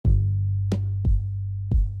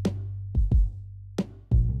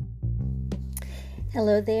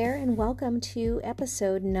Hello there, and welcome to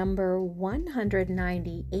episode number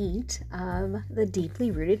 198 of the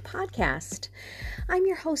Deeply Rooted Podcast. I'm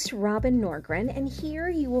your host, Robin Norgren, and here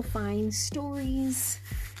you will find stories,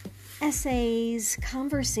 essays,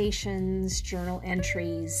 conversations, journal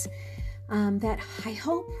entries that I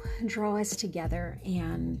hope draw us together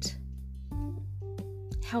and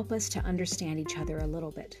help us to understand each other a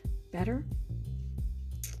little bit better,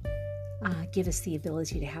 give us the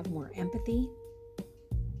ability to have more empathy,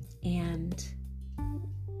 and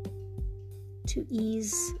to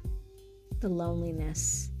ease the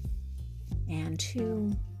loneliness and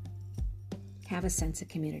to have a sense of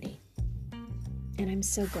community. And I'm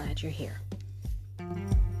so glad you're here.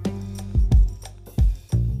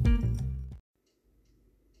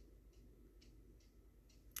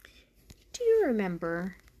 Do you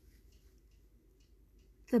remember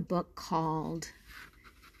the book called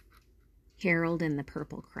Harold and the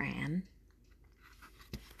Purple Crayon?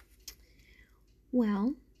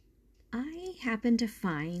 Well, I happened to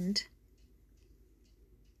find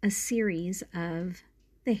a series of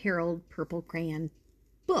the Harold Purple Crayon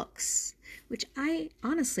books, which I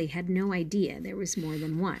honestly had no idea there was more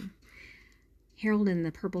than one. Harold and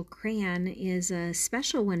the Purple Crayon is a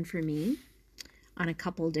special one for me on a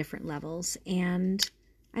couple different levels, and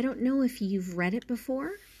I don't know if you've read it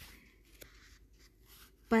before,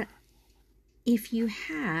 but if you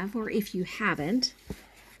have or if you haven't,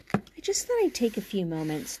 I just thought I'd take a few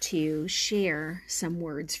moments to share some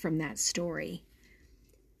words from that story,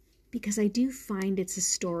 because I do find it's a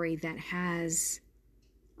story that has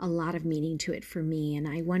a lot of meaning to it for me, and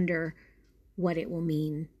I wonder what it will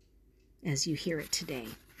mean as you hear it today.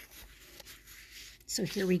 So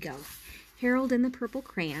here we go. Harold and the Purple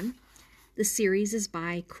Crayon. The series is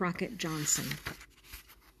by Crockett Johnson.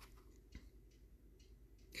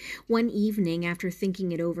 One evening, after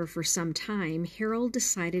thinking it over for some time, Harold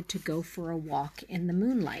decided to go for a walk in the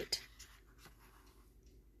moonlight.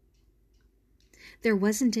 There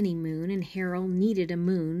wasn't any moon, and Harold needed a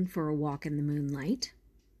moon for a walk in the moonlight.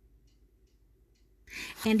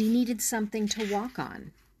 And he needed something to walk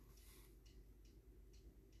on.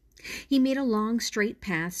 He made a long, straight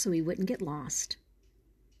path so he wouldn't get lost.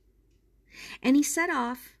 And he set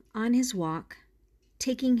off on his walk,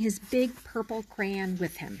 taking his big purple crayon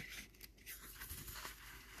with him.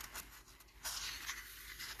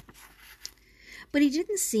 But he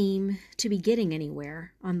didn't seem to be getting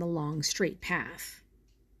anywhere on the long, straight path.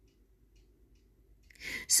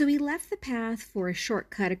 So he left the path for a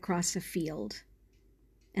shortcut across a field,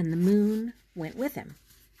 and the moon went with him.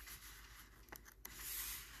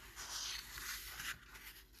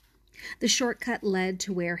 The shortcut led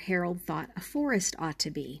to where Harold thought a forest ought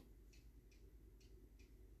to be.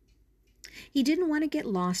 He didn't want to get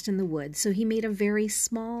lost in the woods, so he made a very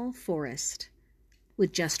small forest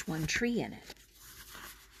with just one tree in it.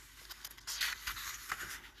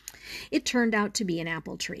 It turned out to be an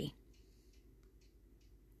apple tree.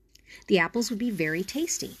 The apples would be very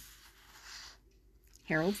tasty,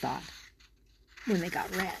 Harold thought, when they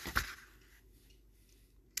got red.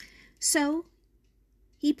 So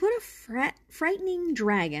he put a frightening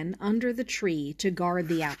dragon under the tree to guard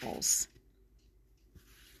the apples.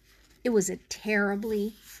 It was a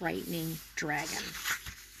terribly frightening dragon.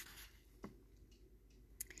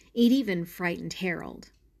 It even frightened Harold.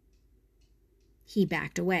 He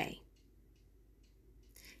backed away.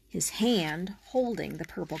 His hand, holding the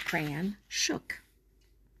purple crayon, shook.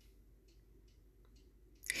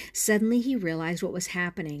 Suddenly he realized what was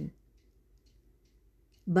happening.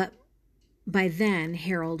 But by then,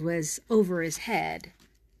 Harold was over his head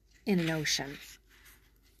in an ocean.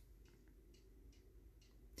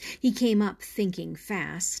 He came up thinking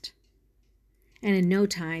fast, and in no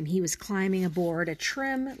time he was climbing aboard a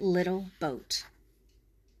trim little boat.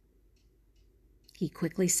 He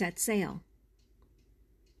quickly set sail,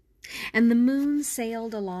 and the moon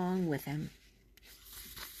sailed along with him.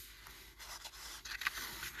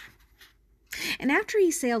 And after he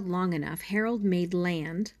sailed long enough, Harold made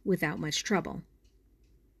land without much trouble.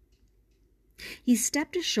 He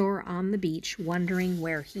stepped ashore on the beach, wondering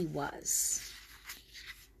where he was.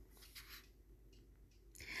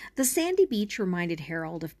 The sandy beach reminded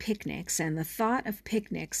Harold of picnics, and the thought of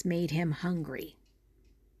picnics made him hungry.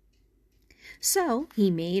 So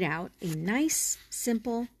he made out a nice,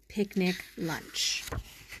 simple picnic lunch.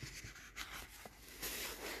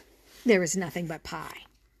 There was nothing but pie.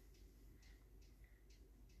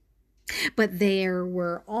 But there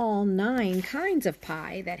were all 9 kinds of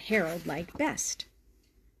pie that Harold liked best.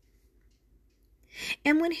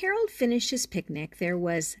 And when Harold finished his picnic, there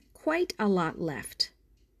was quite a lot left.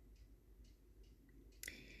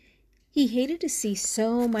 He hated to see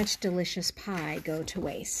so much delicious pie go to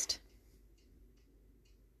waste.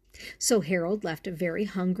 So Harold left a very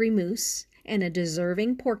hungry moose and a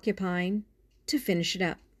deserving porcupine to finish it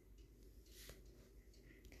up.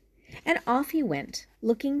 And off he went,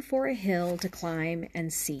 looking for a hill to climb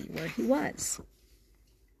and see where he was.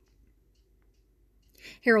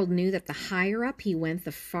 Harold knew that the higher up he went,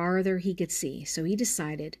 the farther he could see, so he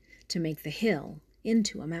decided to make the hill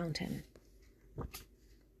into a mountain.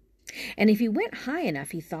 And if he went high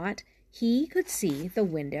enough, he thought, he could see the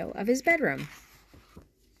window of his bedroom.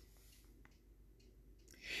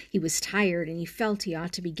 He was tired and he felt he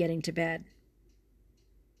ought to be getting to bed.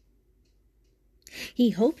 He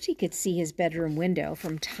hoped he could see his bedroom window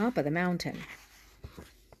from top of the mountain.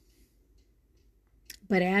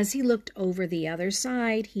 But as he looked over the other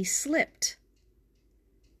side, he slipped,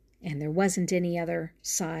 and there wasn't any other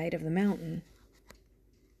side of the mountain,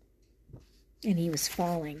 and he was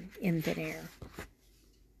falling in thin air.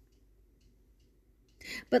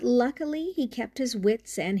 But luckily, he kept his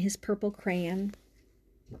wits and his purple crayon,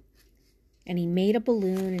 and he made a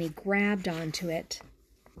balloon, and he grabbed onto it,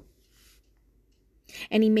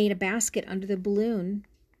 and he made a basket under the balloon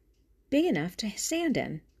big enough to stand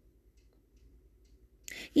in.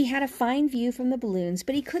 He had a fine view from the balloons,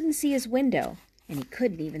 but he couldn't see his window, and he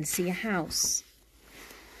couldn't even see a house.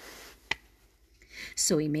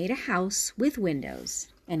 So he made a house with windows,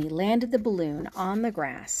 and he landed the balloon on the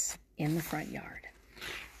grass in the front yard.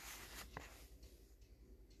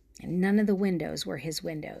 And none of the windows were his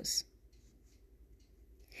windows.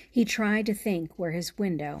 He tried to think where his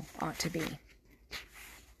window ought to be.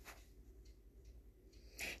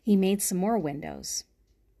 He made some more windows,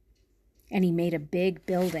 and he made a big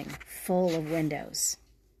building full of windows.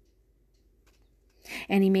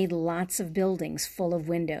 And he made lots of buildings full of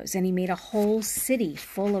windows, and he made a whole city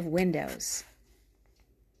full of windows.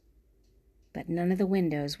 But none of the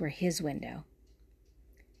windows were his window.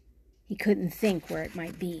 He couldn't think where it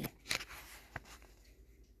might be.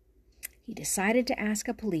 He decided to ask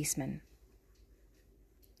a policeman.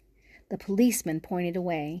 The policeman pointed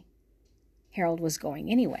away. Harold was going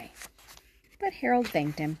anyway, but Harold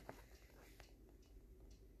thanked him.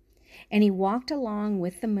 And he walked along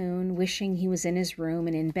with the moon, wishing he was in his room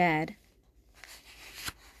and in bed.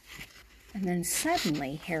 And then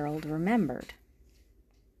suddenly Harold remembered.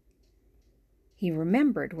 He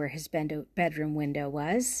remembered where his bedroom window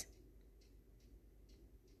was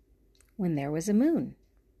when there was a moon.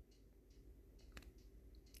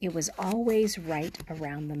 It was always right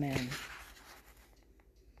around the moon.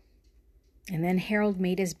 And then Harold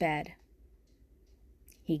made his bed.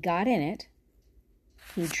 He got in it.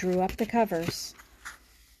 He drew up the covers.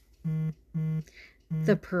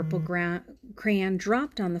 The purple crayon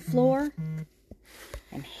dropped on the floor,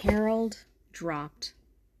 and Harold dropped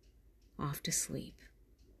off to sleep.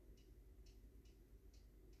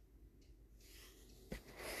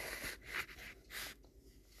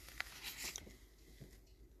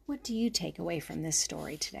 What do you take away from this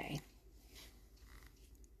story today?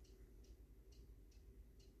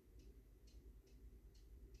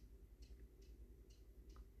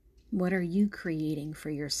 What are you creating for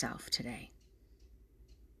yourself today?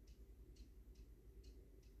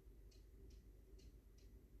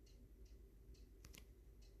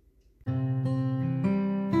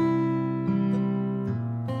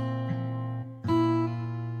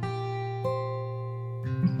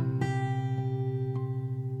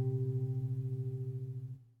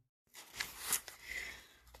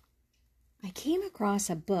 I came across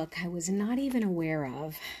a book I was not even aware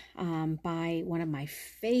of by one of my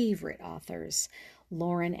favorite authors,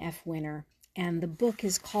 Lauren F. Winner, and the book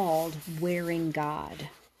is called Wearing God,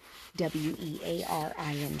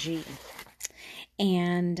 W-E-A-R-I-N-G.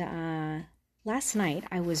 And last night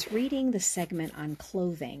I was reading the segment on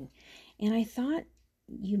clothing, and I thought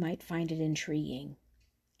you might find it intriguing.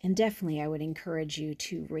 And definitely I would encourage you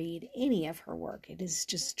to read any of her work. It is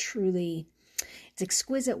just truly... It's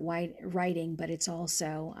exquisite writing, but it's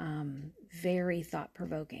also very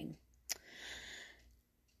thought-provoking.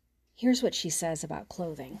 Here's what she says about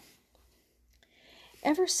clothing.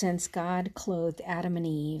 Ever since God clothed Adam and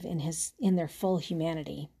Eve in their full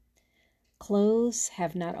humanity, clothes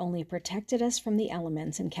have not only protected us from the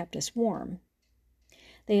elements and kept us warm,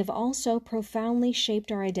 they have also profoundly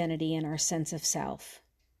shaped our identity and our sense of self.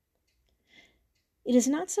 It is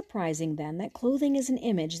not surprising, then, that clothing is an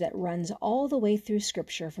image that runs all the way through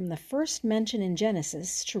Scripture from the first mention in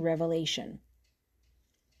Genesis to Revelation,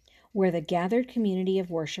 where the gathered community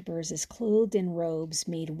of worshipers is clothed in robes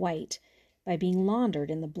made white by being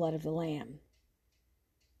laundered in the blood of the Lamb.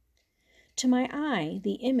 To my eye,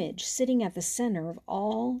 the image sitting at the center of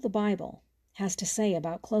all the Bible has to say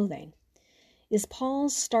about clothing is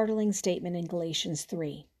Paul's startling statement in Galatians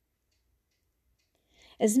 3.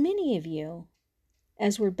 As many of you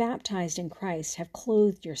as were baptized in Christ have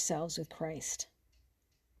clothed yourselves with Christ.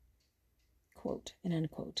 Quote and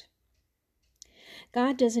unquote.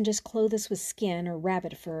 God doesn't just clothe us with skin or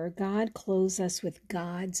rabbit fur. God clothes us with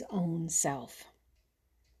God's own self.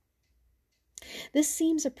 This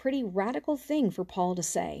seems a pretty radical thing for Paul to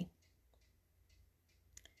say.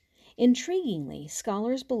 Intriguingly,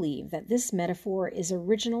 scholars believe that this metaphor is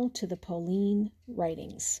original to the Pauline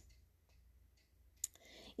writings.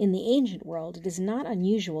 In the ancient world, it is not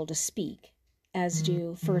unusual to speak, as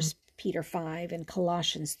do 1 Peter 5 and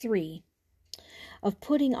Colossians 3, of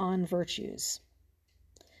putting on virtues.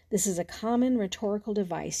 This is a common rhetorical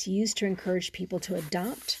device used to encourage people to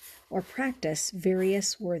adopt or practice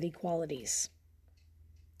various worthy qualities.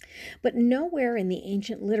 But nowhere in the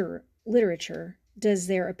ancient literature does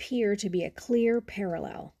there appear to be a clear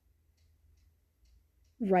parallel,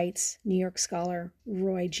 writes New York scholar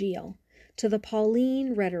Roy Geel, to the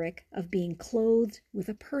Pauline rhetoric of being clothed with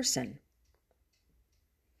a person.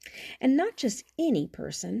 And not just any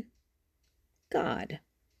person, God.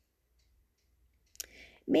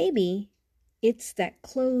 Maybe it's that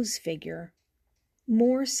clothes figure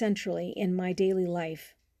more centrally in my daily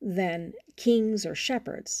life than kings or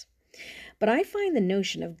shepherds, but I find the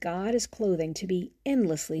notion of God as clothing to be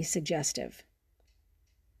endlessly suggestive.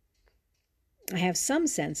 I have some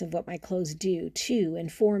sense of what my clothes do to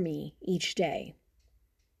and for me each day,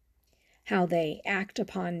 how they act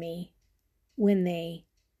upon me,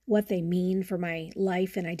 what they mean for my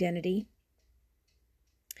life and identity.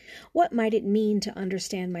 What might it mean to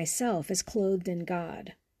understand myself as clothed in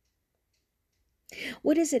God?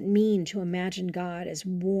 What does it mean to imagine God as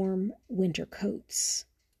warm winter coats,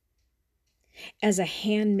 as a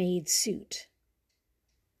handmade suit,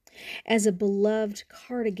 as a beloved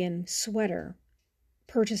cardigan sweater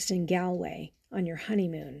purchased in Galway on your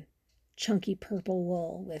honeymoon, chunky purple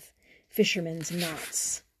wool with fisherman's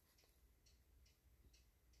knots?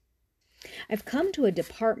 I've come to a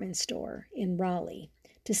department store in Raleigh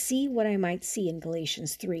to see what I might see in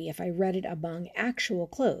Galatians 3 if I read it among actual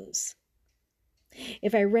clothes.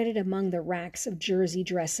 If I read it among the racks of jersey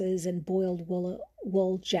dresses and boiled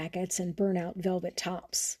wool jackets and burnt-out velvet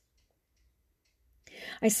tops.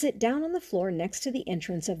 I sit down on the floor next to the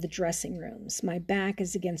entrance of the dressing rooms. My back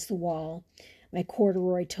is against the wall, my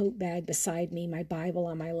corduroy tote bag beside me, my Bible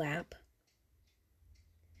on my lap.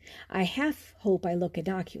 I half hope I look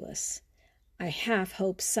innocuous. I half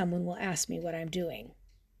hope someone will ask me what I'm doing.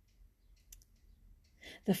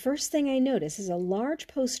 The first thing I notice is a large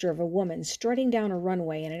poster of a woman strutting down a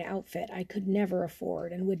runway in an outfit I could never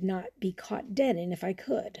afford and would not be caught dead in if I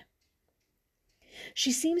could.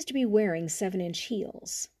 She seems to be wearing 7-inch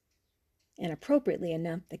heels. And appropriately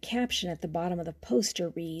enough, the caption at the bottom of the poster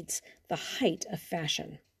reads, "The height of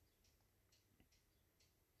fashion."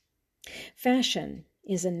 Fashion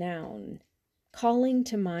is a noun, calling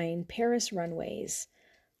to mind Paris runways,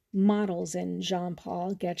 models in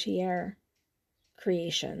Jean-Paul Gaultier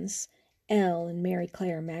creations, Elle and Marie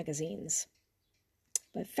Claire magazines.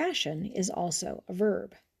 But fashion is also a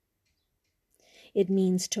verb. It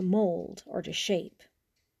means to mold or to shape.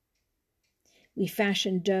 We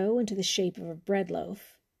fashion dough into the shape of a bread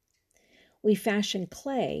loaf. We fashion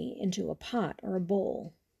clay into a pot or a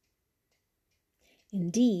bowl.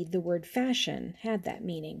 Indeed, the word fashion had that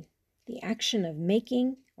meaning, the action of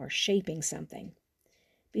making or shaping something,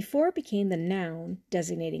 before it became the noun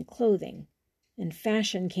designating clothing, and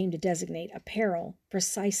fashion came to designate apparel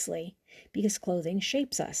precisely because clothing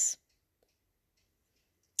shapes us.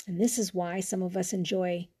 And this is why some of us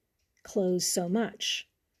enjoy clothes so much,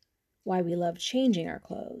 why we love changing our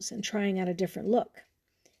clothes and trying out a different look.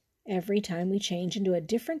 Every time we change into a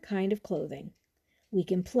different kind of clothing, we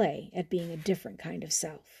can play at being a different kind of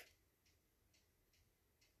self.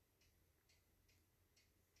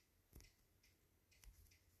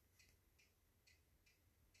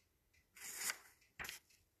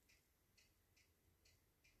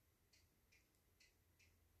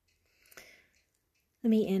 Let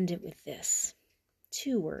me end it with this.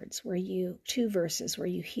 Two verses where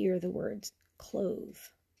you hear the words clothe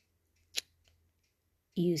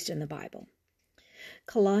used in the Bible.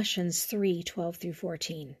 Colossians 3:12 through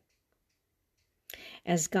 14.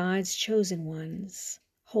 As God's chosen ones,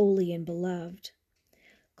 holy and beloved,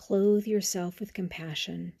 clothe yourself with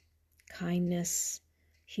compassion, kindness,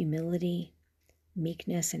 humility,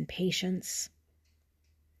 meekness, and patience.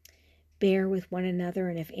 Bear with one another,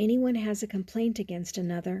 and if anyone has a complaint against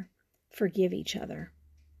another, forgive each other.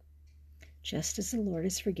 just as the Lord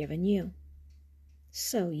has forgiven you.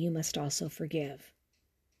 So you must also forgive.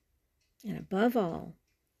 And above all,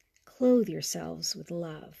 clothe yourselves with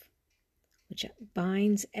love, which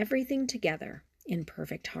binds everything together in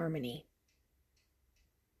perfect harmony.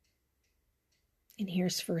 And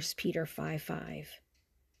here's 1 Peter 5:5.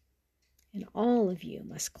 And all of you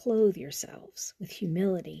must clothe yourselves with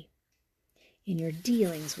humility in your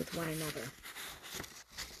dealings with one another.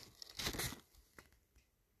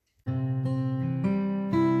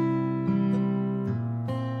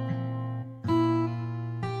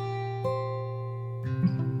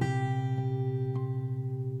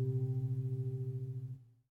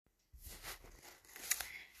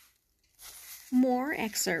 More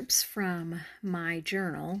excerpts from my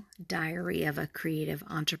journal, Diary of a Creative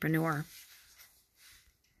Entrepreneur.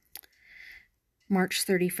 March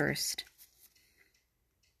 31st.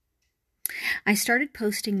 I started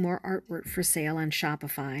posting more artwork for sale on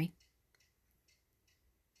Shopify,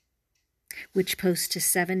 which posts to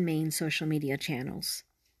 7 main social media channels.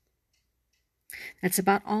 That's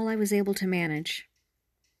about all I was able to manage.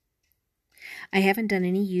 I haven't done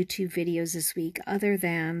any YouTube videos this week other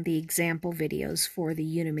than the example videos for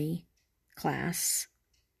the Udemy class.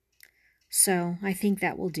 So I think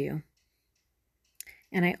that will do.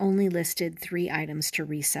 And I only listed 3 items to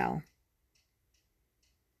resell.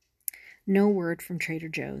 No word from Trader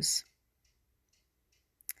Joe's.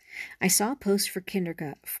 I saw a post for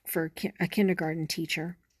a kindergarten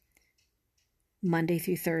teacher Monday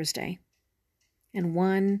through Thursday, and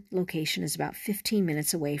one location is about 15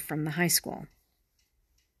 minutes away from the high school.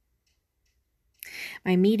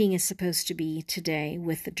 My meeting is supposed to be today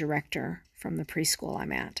with the director from the preschool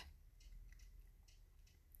I'm at.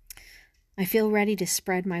 I feel ready to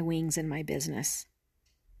spread my wings in my business.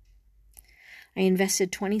 I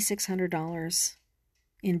invested $2,600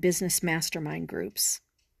 in business mastermind groups,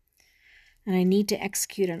 and I need to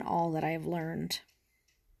execute on all that I have learned.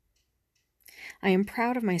 I am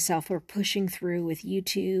proud of myself for pushing through with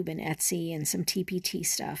YouTube and Etsy and some TPT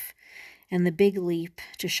stuff, and the big leap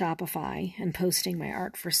to Shopify and posting my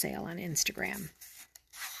art for sale on Instagram.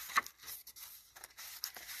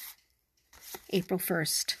 April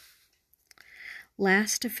 1st.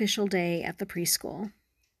 Last official day at the preschool.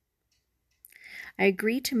 I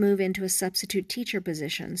agreed to move into a substitute teacher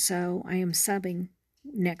position, so I am subbing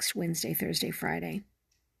next Wednesday, Thursday, Friday.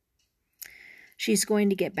 She's going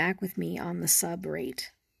to get back with me on the sub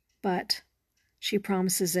rate, but she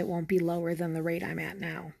promises it won't be lower than the rate I'm at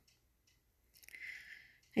now.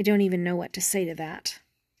 I don't even know what to say to that.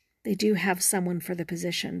 They do have someone for the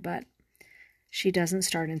position, but she doesn't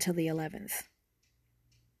start until the 11th.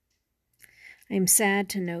 I am sad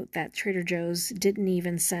to note that Trader Joe's didn't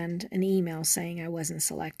even send an email saying I wasn't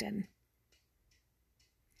selected.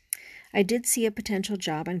 I did see a potential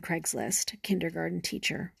job on Craigslist, kindergarten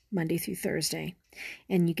teacher, Monday through Thursday,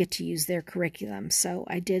 and you get to use their curriculum, so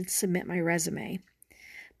I did submit my resume,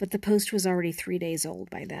 but the post was already 3 days old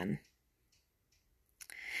by then.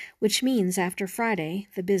 Which means after Friday,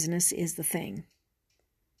 the business is the thing.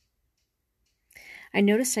 I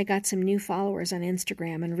noticed I got some new followers on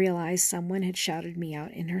Instagram and realized someone had shouted me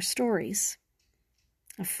out in her stories.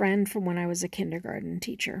 A friend from when I was a kindergarten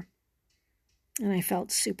teacher. And I felt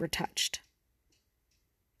super touched.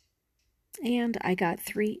 And I got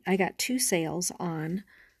 2 sales on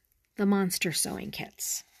the monster sewing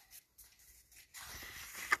kits.